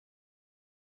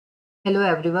Hello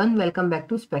everyone, welcome back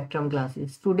to Spectrum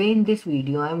classes. Today in this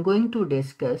video, I am going to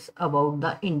discuss about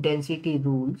the intensity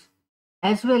rules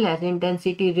as well as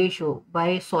intensity ratio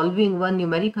by solving one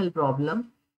numerical problem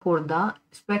for the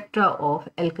spectra of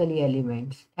alkali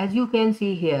elements. As you can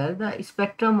see here, the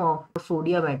spectrum of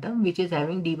sodium atom which is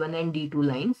having D1 and D2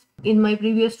 lines. In my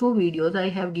previous two videos, I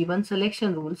have given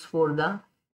selection rules for the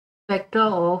spectra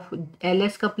of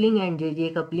LS coupling and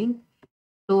JJ coupling.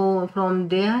 So from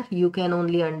there you can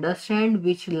only understand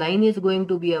which line is going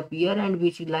to be appear and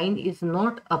which line is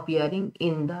not appearing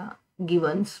in the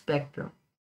given spectrum,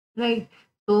 right?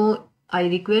 So I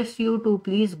request you to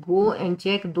please go and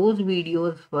check those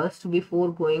videos first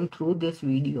before going through this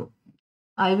video.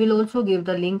 I will also give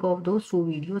the link of those two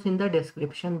videos in the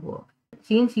description box.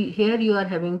 Since here you are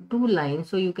having two lines,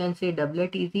 so you can say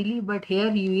doublet easily, but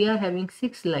here you are having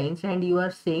 6 lines and you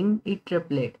are saying it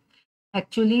triplet.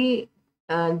 Actually,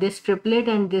 this triplet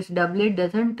and this doublet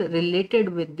doesn't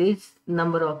related with this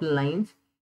number of lines.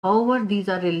 However, these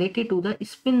are related to the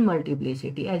spin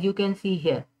multiplicity, as you can see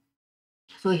here.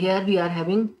 So here we are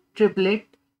having triplet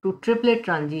to triplet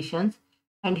transitions,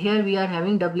 and here we are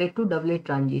having doublet to doublet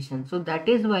transition. So that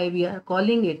is why we are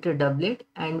calling it a doublet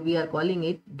and we are calling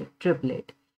it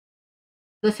triplet.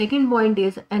 The second point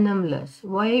is anomalous.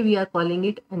 Why we are calling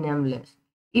it anomalous?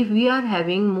 If we are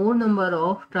having more number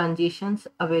of transitions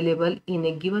available in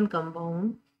a given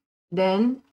compound,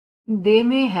 then they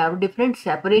may have different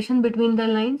separation between the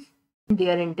lines.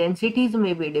 Their intensities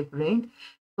may be different.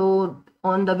 So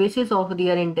on the basis of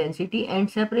their intensity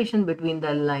and separation between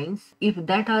the lines, if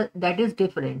that is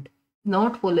different,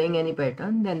 not following any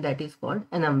pattern, then that is called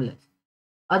anomalous.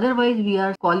 Otherwise, we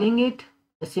are calling it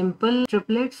simple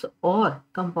triplets or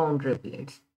compound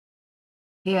triplets.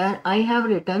 Here I have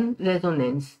written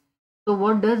resonance. So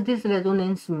what does this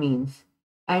resonance means?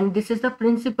 And this is the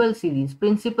principal series.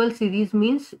 Principal series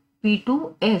means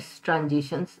P2S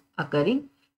transitions occurring.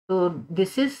 So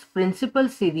this is principal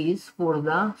series for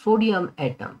the sodium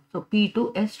atom. So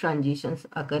P2S transitions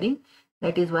occurring.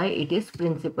 That is why it is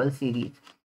principal series.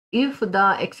 If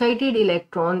the excited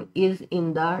electron is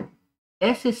in the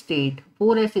S state,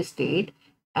 4s state,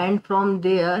 and from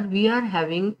there we are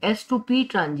having S to P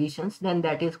transitions, then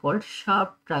that is called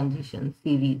sharp transition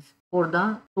series for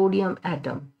the sodium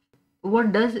atom.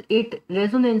 What does it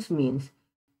resonance means?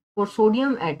 For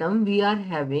sodium atom, we are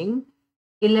having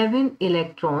 11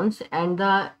 electrons and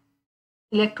the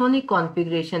electronic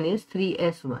configuration is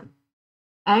 3s1.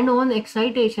 And on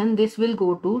excitation, this will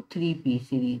go to 3p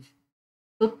series.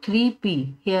 So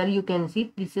 3p, here you can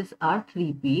see this is our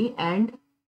 3p and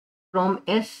from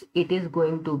S it is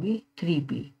going to be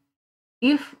 3p.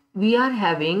 If we are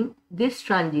having this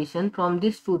transition from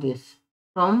this to this,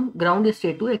 from ground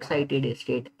state to excited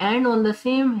state, and on the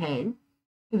same hand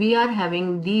we are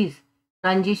having these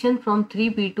transition from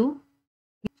 3p to,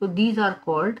 so these are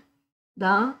called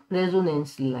the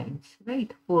resonance lines,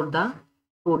 right, for the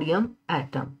sodium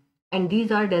atom, and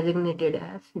these are designated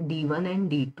as D1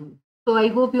 and D2. So I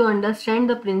hope you understand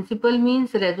the principle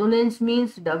means, resonance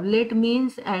means, doublet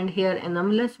means, and here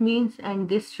anomalous means, and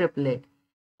this triplet.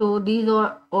 So these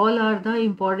are all are the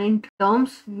important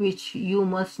terms which you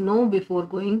must know before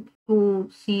going to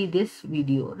see this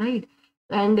video, right?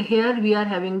 And here we are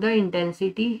having the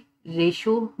intensity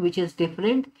ratio which is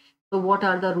different. So what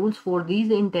are the rules for these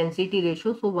intensity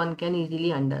ratios, so one can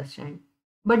easily understand.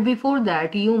 But before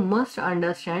that, you must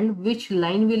understand which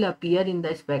line will appear in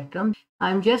the spectrum.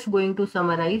 I'm just going to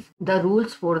summarize the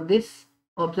rules for this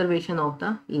observation of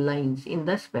the lines in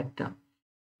the spectrum.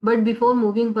 But before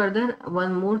moving further,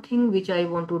 one more thing which I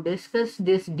want to discuss,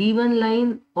 this D1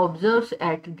 line observes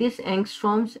at this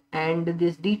angstroms and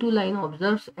this D2 line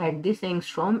observes at this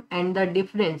angstrom, and the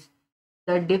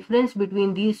difference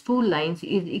between these two lines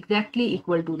is exactly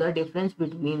equal to the difference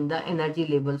between the energy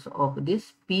levels of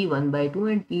this P1 by 2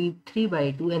 and P3 by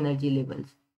 2 energy levels.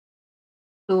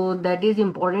 So that is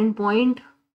important point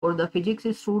for the physics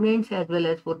students as well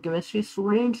as for chemistry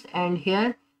students. And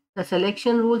here the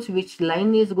selection rules, which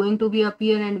line is going to be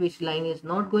appear and which line is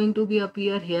not going to be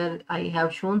appear. Here I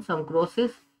have shown some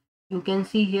crosses. You can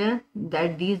see here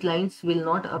that these lines will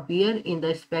not appear in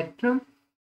the spectrum,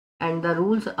 and the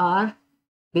rules are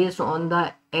based on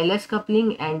the LS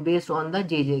coupling and based on the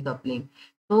JJ coupling.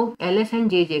 So LS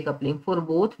and JJ coupling, for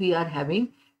both we are having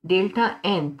delta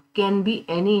N can be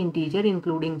any integer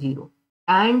including 0,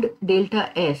 and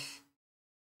delta S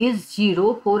is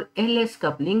 0 for LS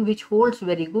coupling, which holds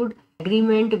very good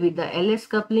agreement with the LS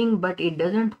coupling, but it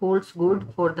doesn't holds good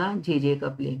for the JJ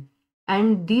coupling.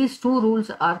 And these two rules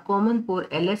are common for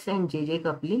LS and JJ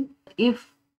coupling.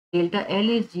 If delta L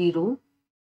is 0,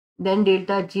 then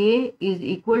delta J is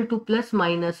equal to plus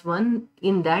minus 1.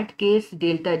 In that case,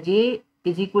 delta J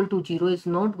is equal to 0 is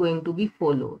not going to be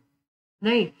followed,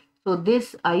 right? So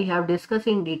this I have discussed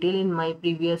in detail in my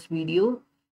previous video.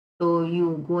 So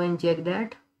you go and check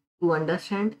that to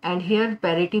understand. And here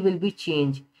parity will be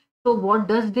changed. So what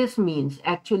does this means?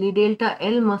 Actually delta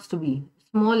L must be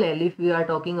small l if we are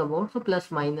talking about. So plus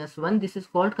minus 1. This is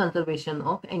called conservation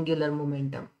of angular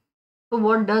momentum. So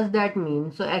what does that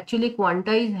mean? So actually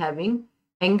quanta is having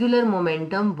angular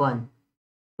momentum 1.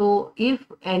 So if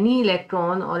any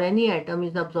electron or any atom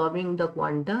is absorbing the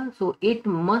quanta, so it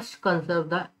must conserve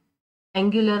the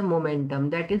angular momentum.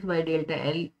 That is why delta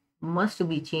L must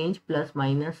be changed plus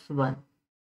minus 1.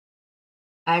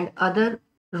 And other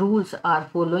rules are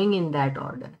following in that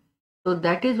order. So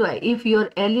that is why if your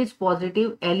L is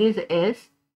positive, L is S,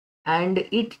 and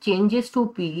it changes to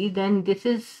P, then this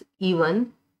is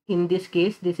even. In this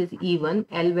case, this is even.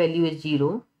 L value is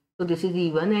 0. So this is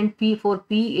even, and P, for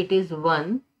P it is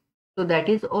 1. So that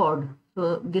is odd.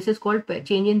 So this is called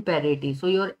change in parity. So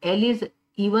your L is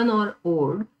even or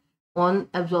odd on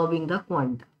absorbing the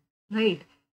quanta, right?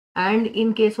 And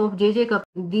in case of JJ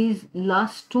coupling, these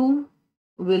last two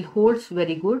will holds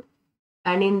very good.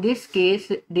 And in this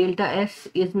case, delta S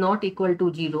is not equal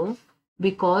to 0,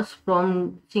 because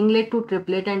from singlet to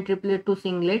triplet and triplet to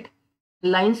singlet,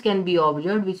 lines can be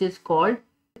observed, which is called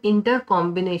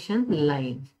intercombination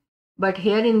lines. But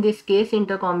here in this case,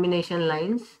 intercombination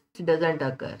lines doesn't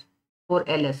occur for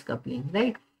LS coupling,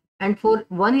 right? And for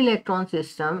one electron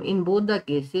system, in both the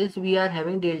cases, we are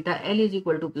having delta L is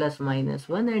equal to plus minus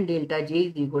 1 and delta J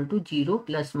is equal to 0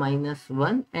 plus minus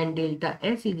 1 and delta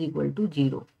S is equal to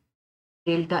 0.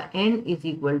 Delta N is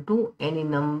equal to any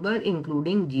number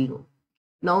including 0.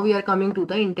 Now we are coming to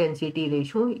the intensity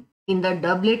ratio. In the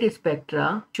doublet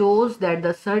spectra, shows that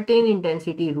the certain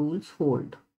intensity rules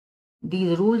hold.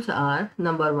 These rules are: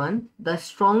 number 1, the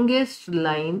strongest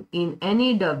line in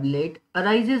any doublet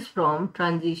arises from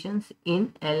transitions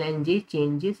in L and J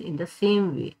changes in the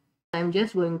same way. I am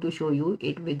just going to show you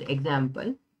it with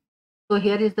example. So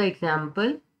here is the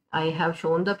example. I have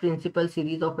shown the principal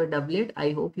series of a doublet.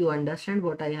 I hope you understand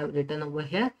what I have written over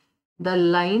here. The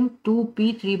line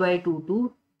 2P 3 by 2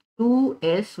 to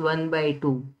 2S 1 by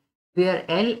 2, where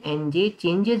L and J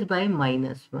changes by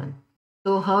minus 1.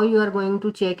 So how you are going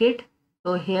to check it?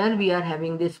 So here we are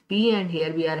having this P and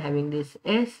here we are having this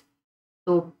S.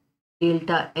 So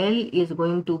delta L is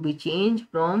going to be changed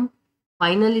from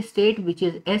final state, which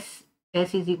is S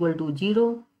is equal to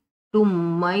 0, to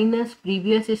minus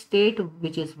previous state,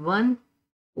 which is 1,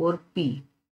 or P,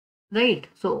 right?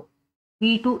 So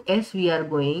P to S we are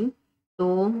going.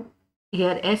 So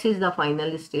here S is the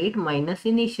final state, minus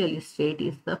initial state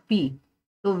is the P.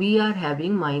 So we are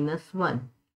having minus 1.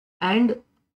 And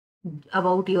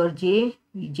about your J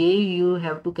you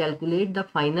have to calculate the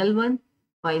final one.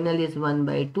 Final is 1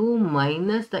 by 2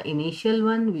 minus the initial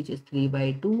one, which is 3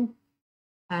 by 2,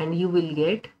 and you will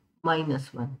get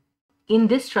minus 1. In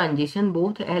this transition,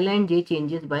 both L and J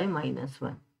changes by minus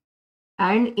 1.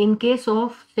 And in case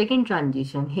of second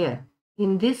transition here,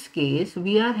 in this case,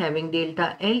 we are having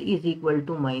delta L is equal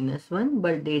to minus 1,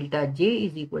 but delta J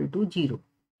is equal to 0.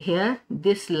 Here,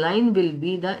 this line will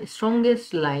be the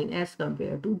strongest line as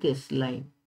compared to this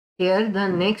line. Here, the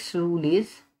next rule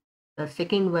is, the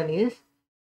second one is,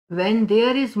 when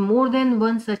there is more than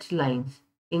one such lines.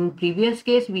 In previous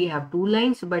case, we have 2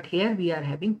 lines, but here we are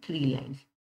having 3 lines.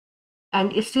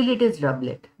 And still it is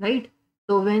doublet, right?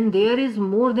 So when there is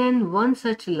more than one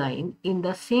such line in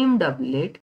the same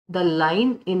doublet, the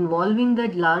line involving the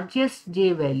largest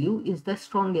J value is the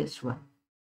strongest one.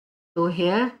 So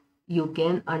here you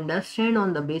can understand,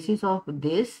 on the basis of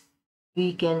this,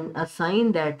 we can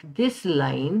assign that this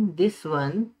line, this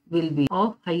one, will be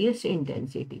of highest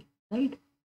intensity, right?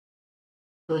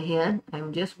 So here I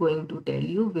am just going to tell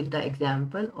you with the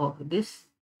example of this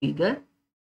figure.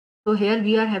 So here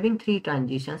we are having 3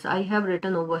 transitions. I have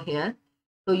written over here.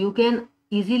 So you can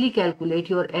easily calculate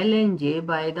your L and J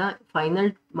by the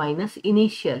final minus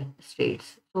initial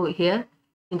states. So here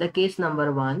in the case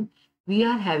number 1, we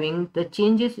are having the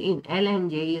changes in L and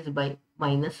J is by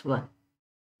minus 1.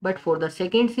 But for the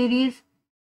second series,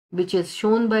 which is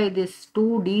shown by this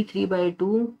 2D 3 by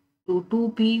 2 to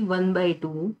 2P 1 by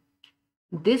 2,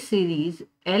 this series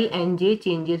L and J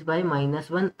changes by minus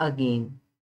 1 again.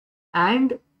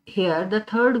 And here the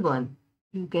third one,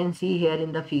 you can see here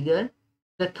in the figure,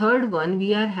 the third one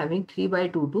we are having 3 by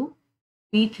 2 to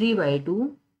P3 by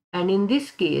 2, and in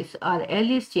this case our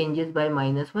L is changes by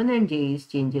minus 1 and J is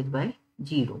changes by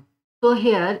 0. So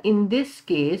here in this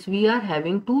case we are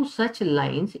having two such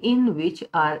lines in which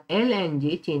our L and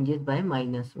J changes by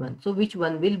 -1. So which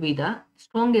one will be the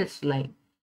strongest line?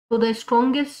 So the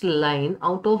strongest line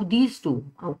out of these two,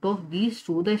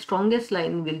 the strongest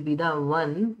line will be the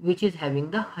one which is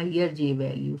having the higher J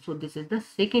value. So this is the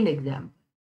second example.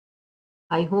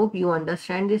 I hope you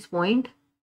understand this point.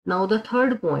 Now the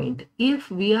third point,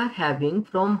 if we are having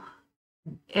from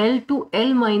L to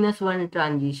L minus 1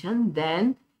 transition,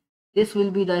 then this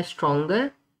will be the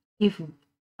stronger. If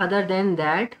other than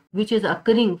that, which is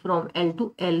occurring from L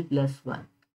to L plus 1.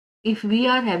 If we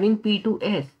are having P to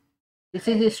S, this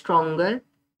is stronger.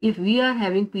 If we are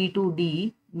having P to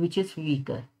D, which is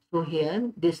weaker. So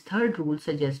here this third rule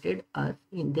suggested us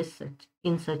in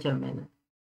such a manner.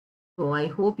 So I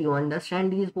hope you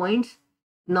understand these points.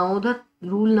 Now the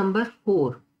rule number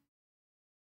 4.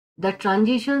 The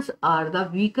transitions are the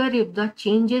weaker if the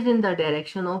changes in the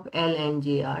direction of L and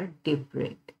J are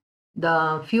different.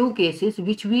 The few cases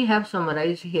which we have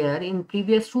summarized here in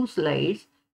previous two slides,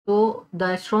 so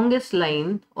the strongest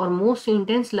line or most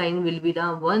intense line will be the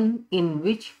one in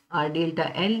which our delta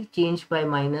L changed by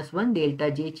 -1, delta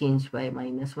J changed by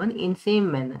 -1 in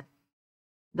same manner.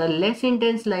 The less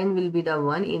intense line will be the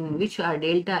one in which our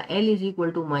delta L is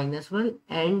equal to -1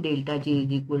 and delta J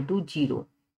is equal to 0.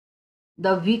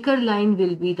 The weaker line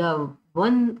will be the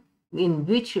one in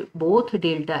which both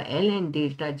delta L and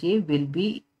delta J will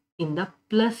be in the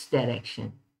plus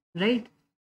direction, right?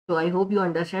 So I hope you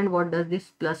understand what does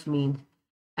this plus means.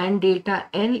 And delta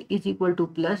L is equal to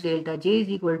plus, delta J is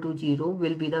equal to 0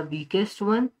 will be the weakest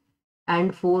one.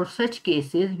 And for such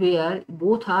cases where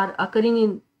both are occurring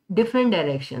in different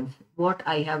directions, what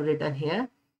I have written here,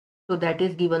 so that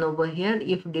is given over here.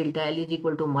 If delta L is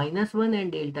equal to -1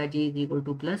 and delta J is equal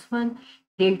to +1,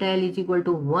 delta L is equal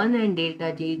to 1 and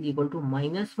delta J is equal to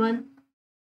 -1,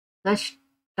 such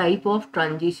type of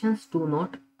transitions do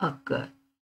not occur,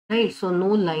 right? So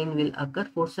no line will occur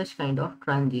for such kind of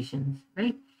transitions,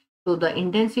 right? So the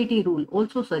intensity rule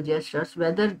also suggests us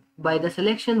whether by the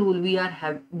selection rule we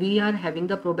are having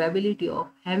the probability of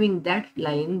having that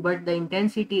line, but the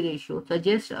intensity ratio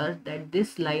suggests us that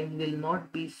this line will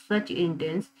not be such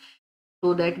intense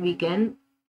so that we can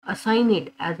assign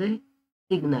it as a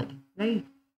signal, right?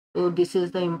 So this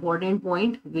is the important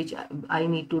point which I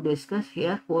need to discuss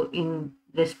here for in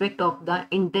respect of the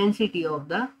intensity of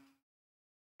the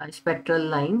spectral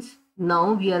lines.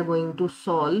 Now we are going to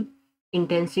solve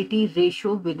intensity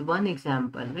ratio with one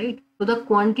example, right? So the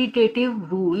quantitative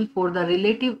rule for the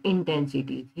relative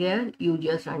intensities. Here you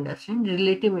just understand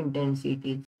relative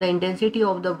intensities, the intensity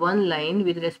of the one line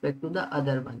with respect to the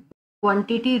other one.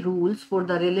 Quantity rules for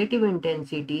the relative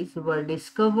intensities were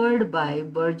discovered by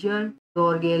Berger,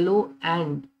 Dorgello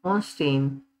and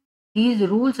Ornstein. These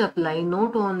rules apply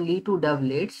not only to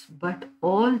doublets but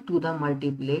all to the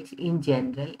multiplets in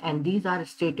general, and these are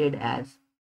stated as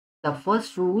the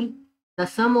first rule: the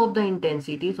sum of the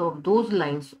intensities of those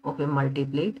lines of a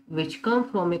multiplet which come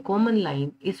from a common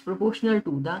line is proportional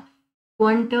to the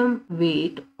quantum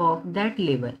weight of that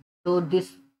level. So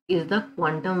this is the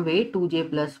quantum weight 2j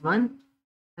plus 1.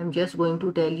 I'm just going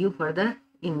to tell you further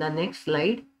in the next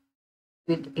slide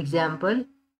with example.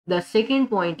 The second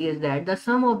point is that the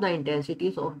sum of the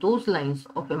intensities of those lines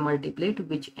of a multiplet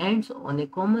which ends on a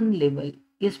common level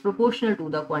is proportional to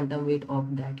the quantum weight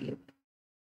of that level.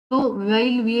 So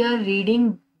while we are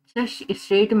reading such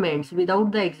statements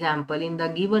without the example in the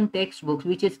given textbooks,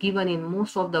 which is given in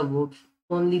most of the books,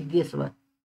 only this one,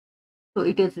 so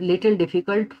it is little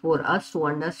difficult for us to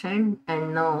understand.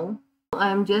 And now I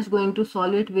am just going to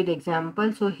solve it with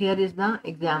example. So here is the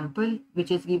example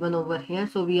which is given over here.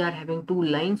 So we are having two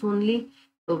lines only.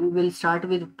 So we will start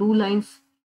with two lines.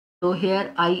 So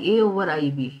here IA over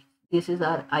IB. This is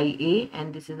our IA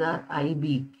and this is our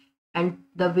IB. And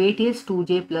the weight is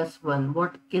 2j plus 1.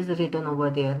 What is written over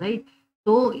there, right?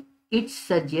 So it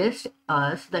suggests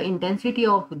us the intensity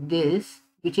of this,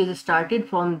 which is started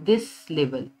from this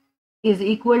level, is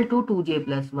equal to 2j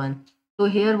plus 1. So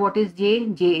here what is j?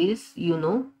 J is,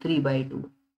 3 by 2.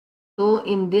 So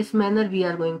in this manner we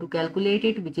are going to calculate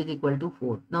it, which is equal to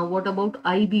 4. Now what about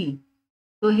IB?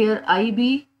 So here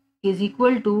IB is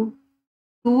equal to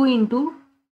 2 into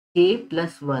j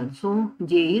plus 1. So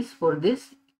j is, for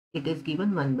this it is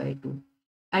given 1 by 2.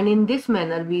 And in this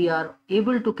manner we are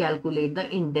able to calculate the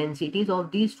intensities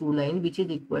of these two lines, which is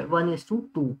equal 1 is to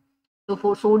 2. So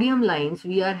for sodium lines,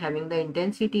 we are having the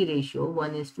intensity ratio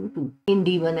 1 is to 2 in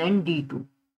D1 and D2.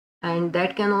 And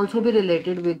that can also be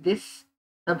related with this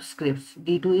subscripts.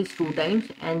 D2 is 2 times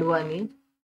and 1 is,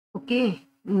 okay.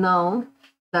 Now,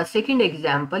 the second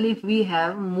example, if we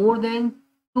have more than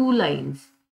two lines,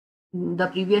 The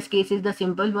previous case is the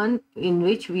simple one in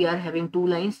which we are having two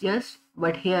lines just,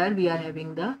 but here we are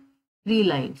having the three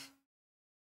lines.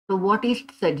 So what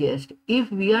it suggests, if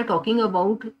we are talking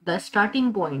about the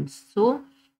starting points, so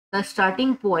the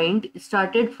starting point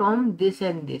started from this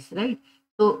and this, right?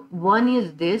 So one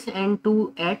is this and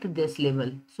two at this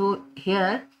level. So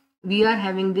here we are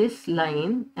having this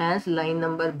line as line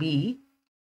number B.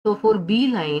 So for B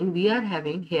line, we are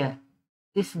having here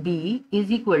this B is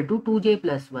equal to 2j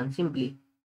plus 1 simply.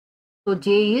 So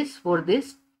j is for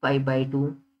this 5 by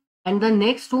 2. And the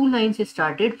next two lines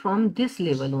started from this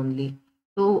level only.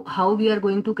 So how we are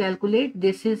going to calculate?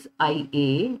 This is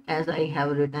IA as I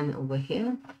have written over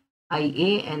here.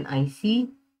 IA and IC.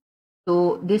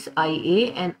 So this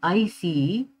IA and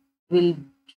IC will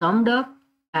summed up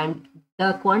and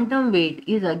the quantum weight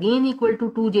is again equal to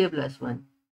 2j plus 1.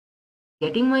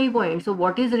 Getting my point? So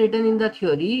what is written in the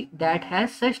theory that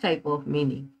has such type of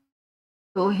meaning?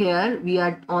 So here we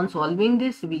are on solving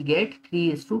this, we get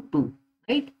 3:2,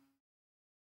 right?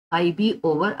 IB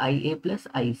over IA plus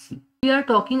IC. We are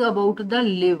talking about the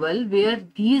level where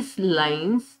these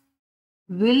lines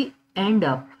will end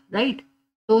up, right?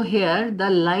 So here the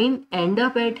line end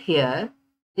up at here,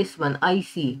 this one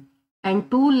IC, and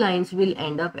two lines will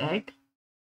end up at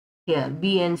here,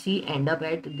 B and C end up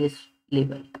at this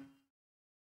level.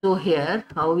 So here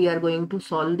how we are going to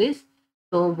solve this?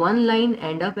 So one line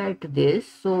end up at this.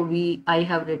 So I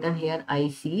have written here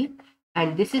IC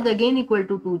and this is again equal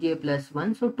to 2j plus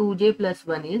 1. So 2j plus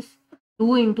 1 is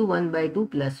 2 into 1 by 2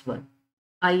 plus 1.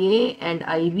 IA and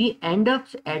IB end up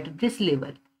at this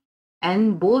level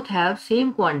and both have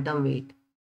same quantum weight.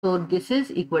 So this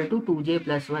is equal to 2j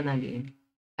plus 1 again.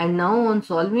 And now on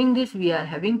solving this we are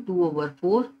having 2 over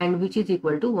 4 and which is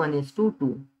equal to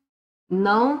 1:2.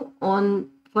 Now on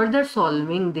further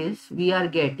solving this, we are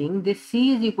getting this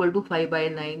C is equal to 5 by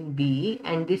 9B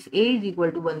and this A is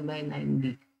equal to 1 by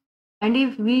 9B. And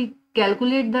if we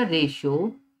calculate the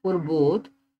ratio for both,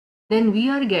 then we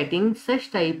are getting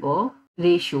such type of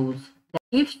ratios.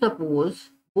 If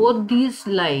suppose both these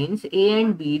lines A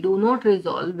and B do not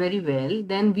resolve very well,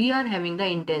 then we are having the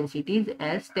intensities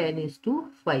as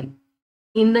 10:5.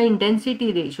 In the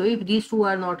intensity ratio, if these two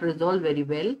are not resolved very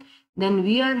well, then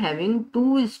we are having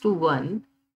 2:1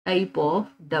 type of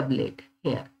doublet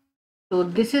here. So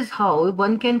this is how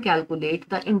one can calculate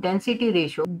the intensity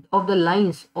ratio of the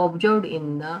lines observed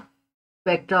in the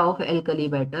spectra of alkali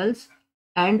metals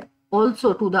and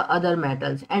also to the other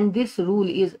metals. And this rule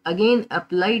is again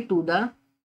applied to the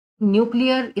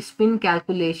nuclear spin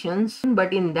calculations,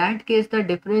 but in that case the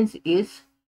difference is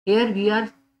here we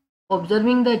are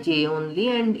observing the J only,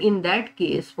 and in that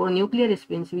case for nuclear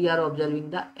spins we are observing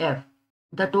the F,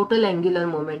 the total angular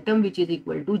momentum, which is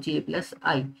equal to J plus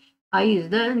I. I is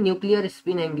the nuclear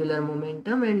spin angular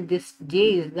momentum and this J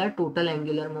is the total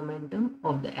angular momentum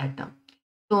of the atom.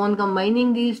 So on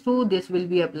combining these two, this will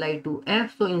be applied to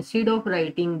F. So instead of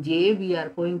writing J, we are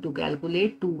going to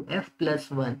calculate 2F plus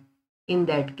 1 in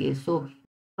that case. So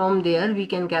from there we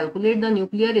can calculate the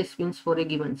nuclear spins for a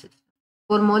given system.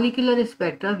 For molecular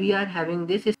spectra, we are having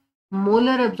this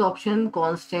molar absorption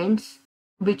constants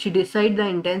which decide the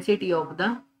intensity of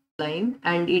the line,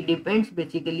 and it depends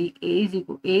basically A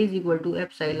is equal to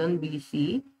epsilon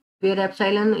BC, where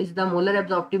epsilon is the molar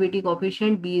absorptivity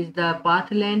coefficient, B is the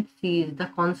path length, C is the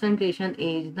concentration,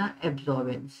 A is the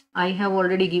absorbance. I have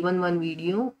already given one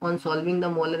video on solving the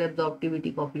molar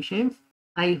absorptivity coefficients.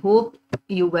 I hope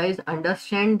you guys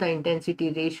understand the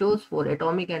intensity ratios for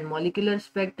atomic and molecular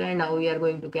spectra and how we are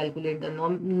going to calculate the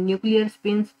nuclear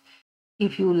spins.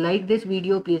 If you like this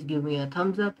video, please give me a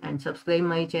thumbs up and subscribe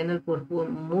my channel for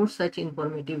more such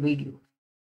informative videos.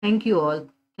 Thank you all.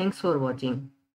 Thanks for watching.